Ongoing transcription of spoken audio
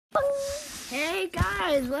Hey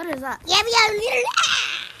guys, what is up?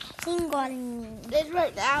 It's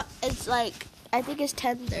right now. It's like I think it's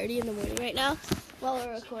 10:30 in the morning right now while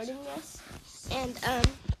we're recording this. And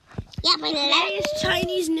today is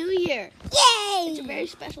Chinese New Year. Yay! It's a very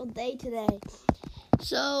special day today.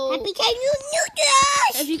 So Happy Chinese New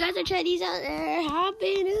Year! if you guys are Chinese out there,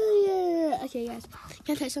 Happy New Year! Okay, guys,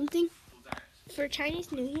 can I tell you something? For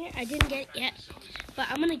Chinese New Year, I didn't get it yet, but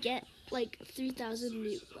I'm gonna get like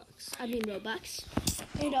 3,000 Robux.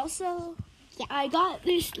 And also, I got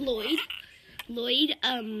this Lloyd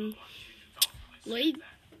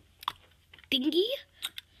thingy.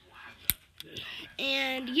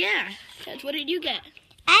 And yeah, that's what did you get?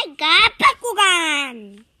 I got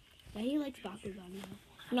Bakugan. Yeah, he likes Bakugan now.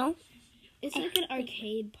 No? It's like an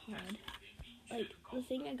arcade pod. Like, the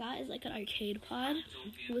thing I got is like an arcade pod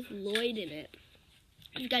with Lloyd in it.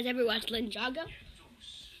 You guys ever watched Ninjago?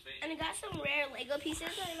 And I got some rare Lego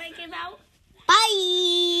pieces that I might give out. Bye!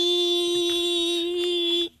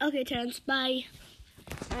 Okay, Terrence, bye.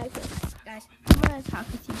 Alright, guys, I'm gonna talk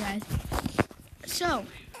with you guys. So,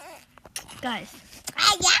 guys.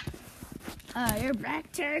 You're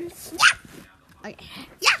back, Terrence? Yeah! Okay.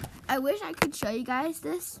 Yeah! I wish I could show you guys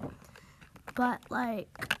this, but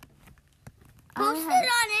like... Post it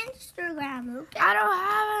on Instagram, okay? I don't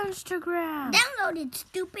have Instagram. Download it,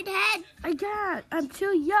 stupid head. I can't. I'm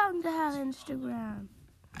too young to have Instagram.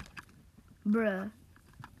 Bruh.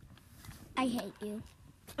 I hate you.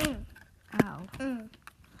 Ow.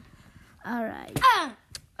 Alright.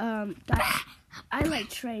 Guys, I like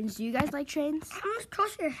trains. Do you guys like trains? I'm gonna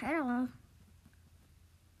toss your head off.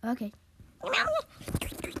 Okay.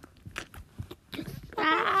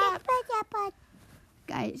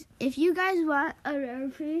 Guys, if you guys want a rare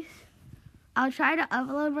piece, I'll try to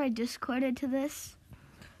upload my Discord into this.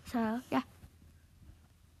 So, yeah.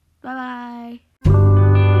 Bye-bye.